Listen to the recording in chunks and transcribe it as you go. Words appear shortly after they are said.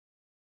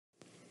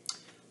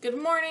Good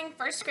morning,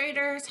 first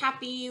graders.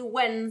 Happy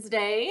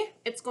Wednesday.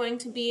 It's going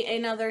to be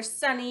another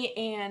sunny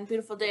and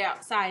beautiful day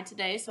outside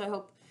today, so I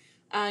hope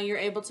you're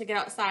able to get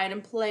outside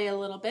and play a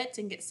little bit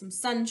and get some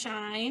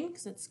sunshine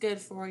because it's good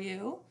for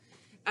you.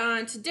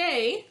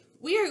 Today,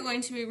 we are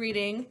going to be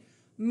reading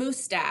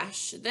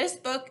Moosetache. This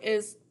book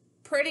is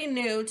pretty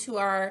new to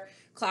our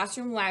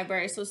classroom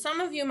library, so some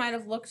of you might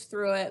have looked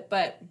through it,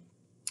 but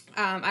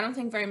I don't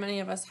think very many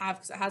of us have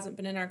because it hasn't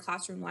been in our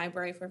classroom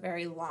library for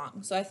very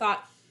long. So I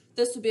thought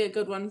this would be a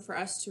good one for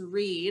us to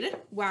read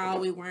while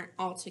we weren't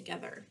all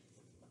together.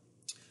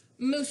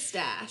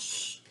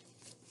 Moosetache.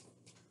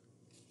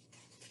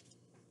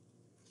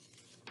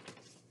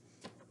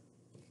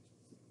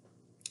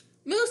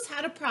 Moose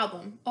had a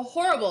problem, a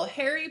horrible,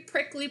 hairy,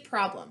 prickly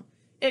problem.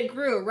 It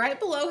grew right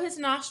below his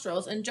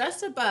nostrils and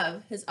just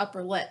above his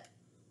upper lip.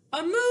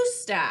 A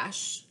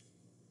moosetache.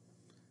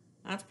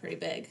 That's pretty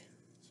big.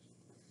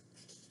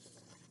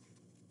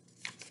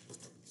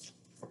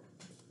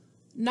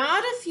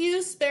 Not a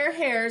few spare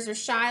hairs or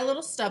shy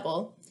little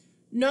stubble.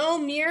 No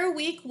mere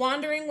weak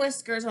wandering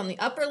whiskers on the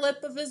upper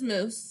lip of his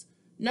moose.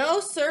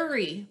 No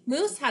siree.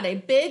 Moose had a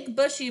big,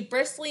 bushy,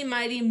 bristly,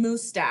 mighty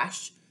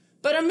moosetache.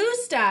 But a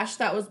moosetache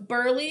that was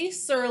burly,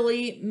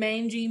 surly,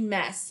 mangy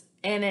mess,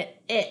 and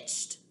it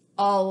itched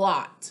a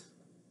lot.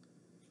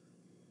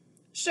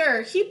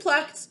 Sure, he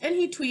plucked and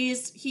he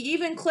tweezed, he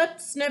even clipped,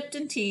 snipped,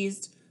 and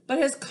teased, but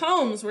his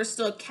combs were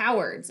still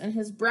cowards, and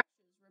his brushes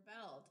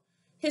rebelled.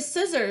 His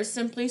scissors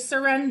simply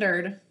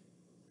surrendered.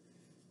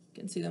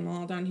 You can see them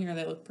all down here.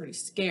 They look pretty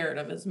scared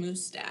of his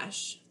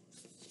moosetache.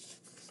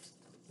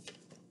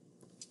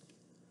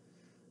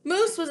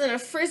 Moose was in a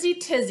frizzy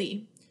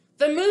tizzy.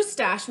 The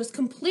moosetache was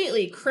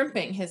completely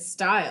crimping his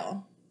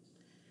style.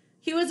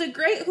 He was a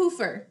great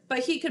hoofer, but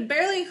he could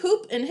barely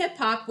hoop and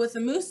hip-hop with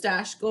the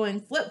moosetache going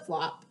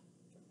flip-flop.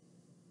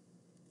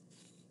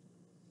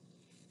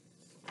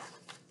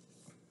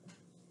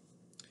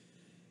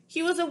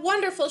 He was a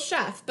wonderful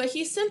chef, but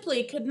he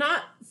simply could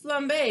not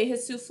flambe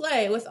his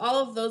souffle with all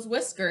of those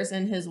whiskers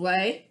in his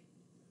way.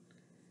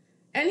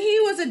 And he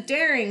was a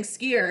daring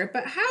skier,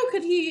 but how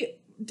could he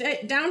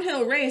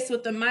downhill race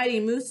with the mighty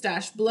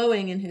moosetache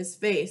blowing in his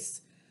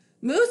face?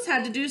 Moose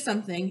had to do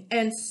something,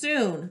 and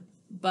soon.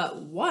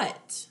 But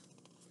what?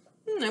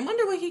 I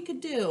wonder what he could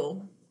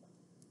do.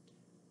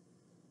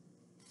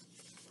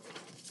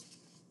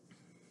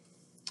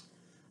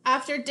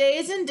 After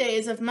days and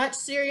days of much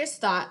serious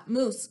thought,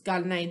 Moose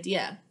got an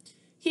idea.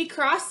 He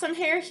crossed some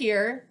hair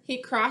here, he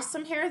crossed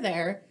some hair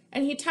there,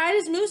 and he tied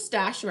his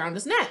moosetache around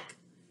his neck.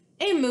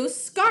 A moose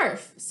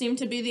scarf seemed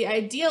to be the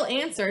ideal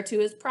answer to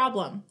his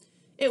problem.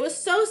 It was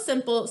so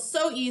simple,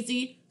 so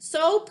easy,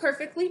 so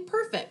perfectly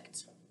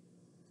perfect.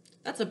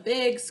 That's a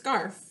big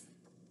scarf.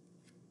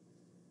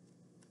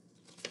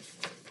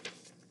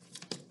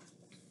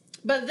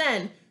 But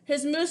then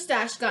his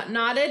moosetache got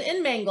knotted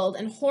and mangled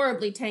and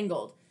horribly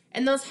tangled,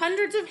 and those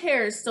hundreds of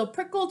hairs still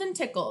prickled and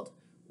tickled.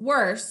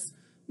 Worse,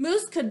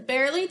 Moose could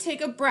barely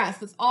take a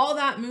breath with all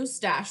that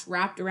moosetache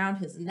wrapped around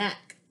his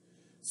neck.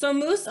 So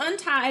Moose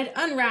untied,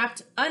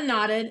 unwrapped,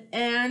 unknotted,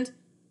 and,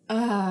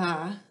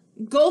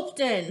 gulped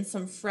in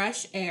some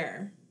fresh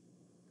air.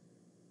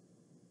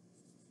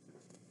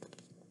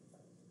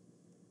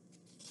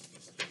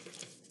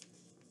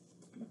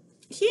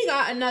 He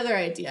got another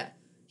idea.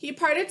 He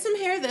parted some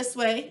hair this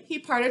way, he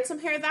parted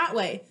some hair that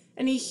way,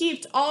 and he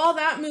heaped all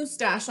that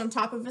moosetache on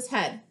top of his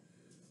head.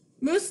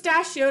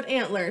 Moustachioed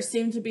antlers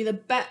seemed to be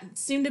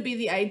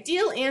the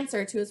ideal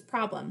answer to his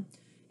problem.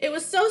 It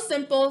was so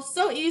simple,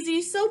 so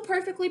easy, so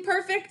perfectly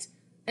perfect,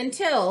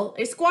 until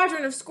a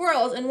squadron of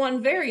squirrels and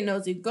one very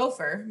nosy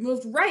gopher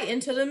moved right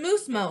into the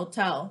moose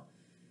motel.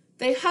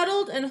 They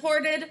huddled and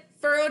hoarded,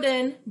 furrowed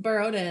in,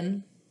 burrowed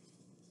in.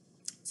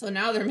 So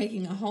now they're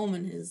making a home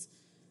in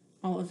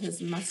all of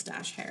his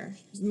mustache hair,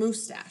 his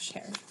moosetache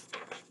hair.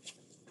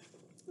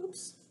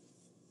 Oops.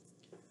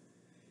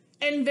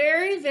 And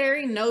very,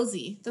 very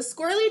nosy. The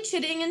squirrely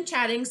chitting and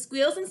chatting,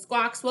 squeals and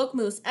squawks woke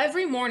Moose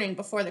every morning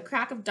before the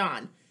crack of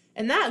dawn,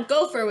 and that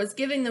gopher was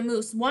giving the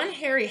moose one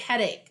hairy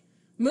headache.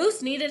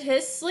 Moose needed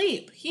his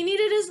sleep. He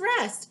needed his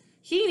rest.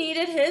 He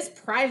needed his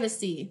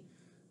privacy.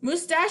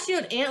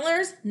 Moustachioed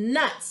antlers?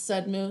 Nuts,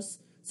 said Moose.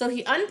 So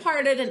he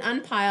unparted and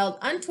unpiled,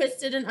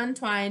 untwisted and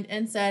untwined,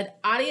 and said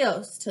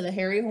adios to the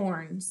hairy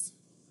horns.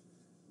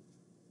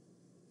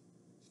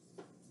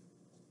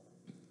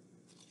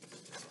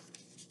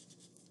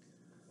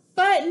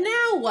 But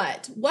now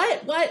what?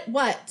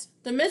 What?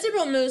 The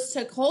miserable moose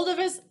took hold of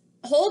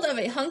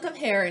a hunk of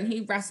hair and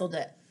he wrestled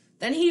it.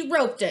 Then he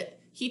roped it.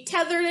 He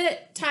tethered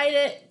it, tied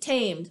it,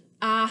 tamed.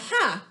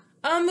 Aha!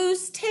 A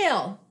moose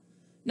tail.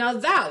 Now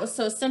that was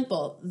so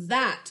simple.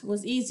 That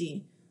was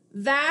easy.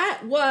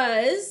 That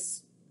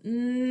was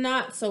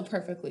not so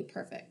perfectly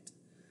perfect.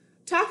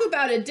 Talk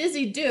about a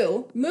dizzy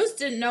do. Moose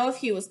didn't know if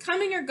he was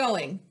coming or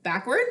going.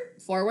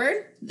 Backward,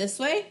 forward, this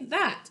way,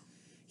 that.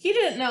 He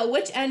didn't know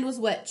which end was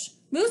which.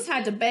 Moose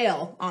had to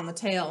bail on the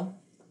tail.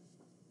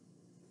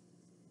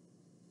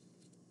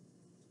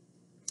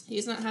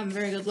 He's not having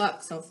very good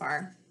luck so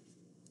far.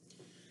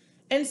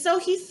 And so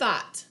he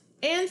thought,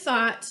 and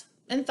thought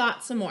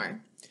some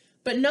more.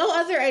 But no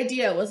other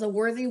idea was a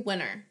worthy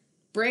winner.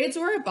 Braids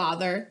were a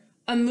bother.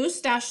 A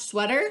moustache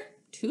sweater?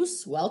 Too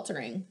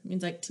sweltering.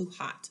 Means like too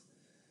hot.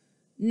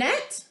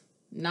 Net?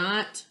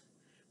 Not.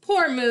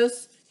 Poor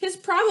Moose. His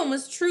problem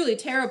was truly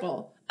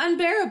terrible.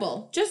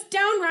 Unbearable. Just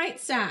downright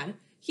sad.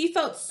 He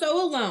felt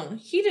so alone.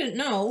 He didn't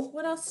know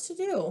what else to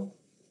do.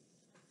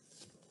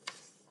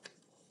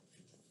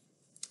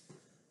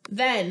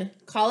 Then,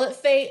 call it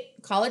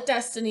fate, call it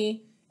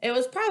destiny. It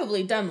was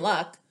probably dumb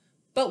luck.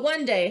 But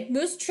one day,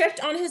 Moose tripped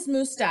on his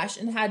moustache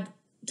and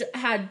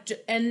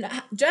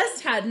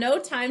just had no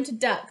time to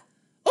duck.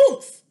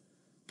 Oomph!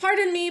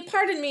 Pardon me,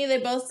 they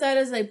both said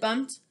as they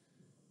bumped.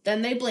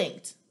 Then they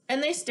blinked,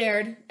 and they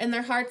stared, and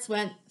their hearts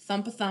went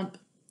thump-a-thump.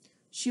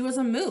 She was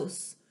a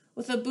moose,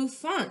 with a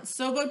bouffant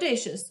so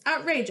bodacious,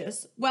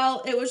 outrageous.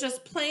 Well, it was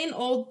just plain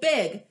old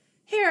big.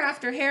 Hair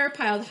after hair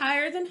piled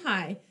higher than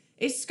high.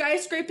 A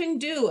skyscraping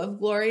dew of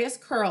glorious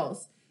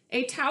curls.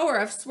 A tower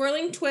of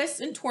swirling twists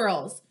and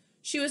twirls.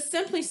 She was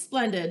simply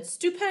splendid,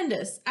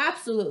 stupendous,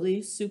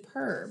 absolutely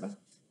superb.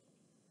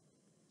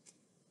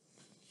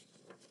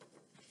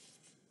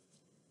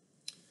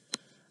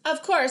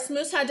 Of course,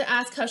 Moose had to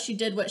ask how she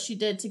did what she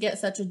did to get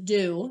such a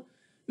do.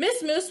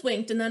 Miss Moose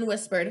winked and then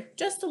whispered,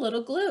 just a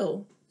little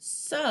glue.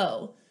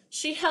 So,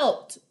 she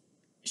helped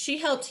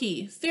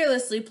he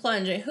fearlessly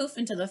plunge a hoof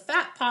into the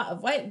fat pot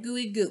of white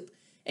gooey goop,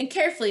 and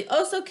carefully,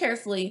 oh so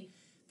carefully,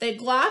 they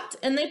glopped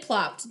and they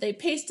plopped, they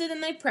pasted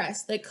and they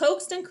pressed, they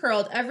coaxed and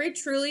curled every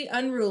truly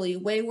unruly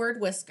wayward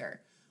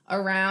whisker.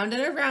 Around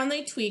and around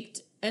they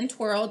tweaked and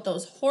twirled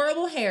those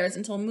horrible hairs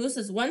until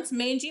Moose's once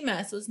mangy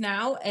mess was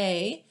now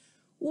a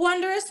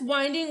wondrous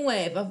winding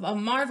wave of a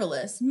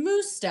marvelous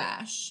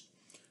moustache.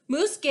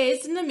 Moose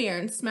gazed in the mirror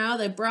and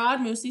smiled a broad,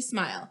 moosey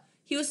smile.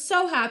 He was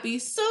so happy,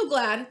 so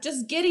glad,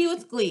 just giddy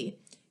with glee.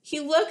 He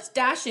looked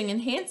dashing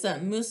and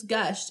handsome. Moose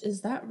gushed,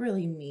 is that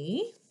really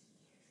me?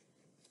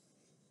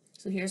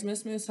 So here's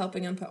Miss Moose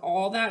helping him put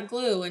all that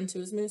glue into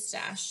his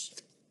moustache.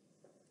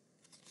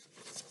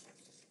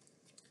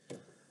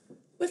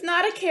 With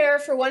not a care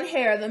for one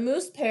hair, the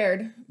moose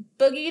paired,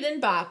 boogied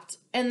and bopped,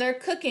 and their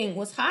cooking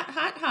was hot,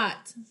 hot,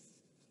 hot.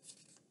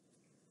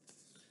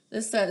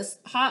 This says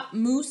hot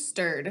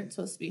mustard. It's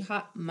supposed to be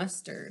hot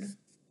mustard.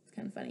 It's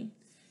kind of funny.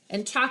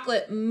 And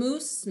chocolate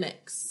mousse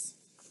mix.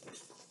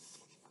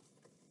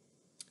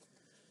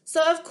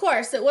 So, of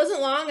course, it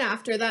wasn't long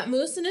after that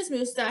Moose and his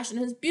moustache and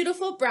his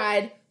beautiful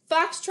bride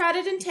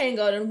fox-trotted and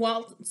tangoed and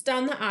waltzed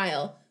down the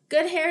aisle.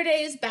 Good hair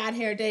days, bad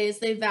hair days,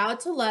 they vowed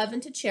to love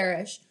and to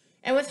cherish.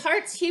 And with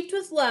hearts heaped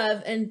with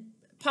love and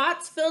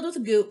pots filled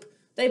with goop,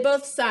 they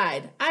both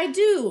sighed, I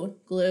do,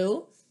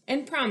 glue,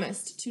 and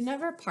promised to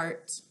never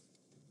part.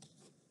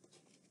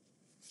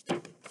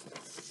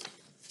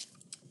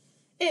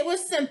 It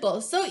was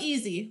simple, so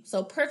easy,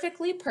 so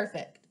perfectly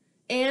perfect.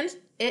 And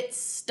it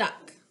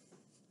stuck.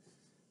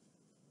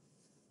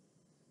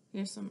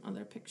 Here's some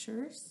other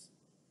pictures.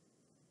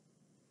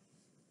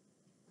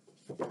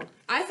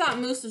 I thought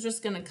Moose was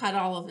just going to cut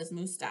all of his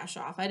moustache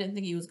off. I didn't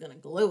think he was going to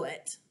glue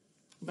it.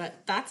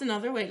 But that's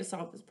another way to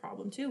solve this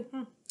problem too,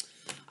 huh?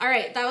 All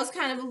right, that was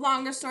kind of a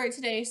longer story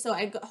today, so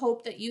I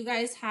hope that you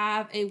guys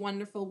have a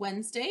wonderful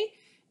Wednesday,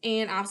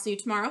 and I'll see you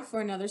tomorrow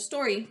for another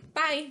story.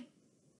 Bye!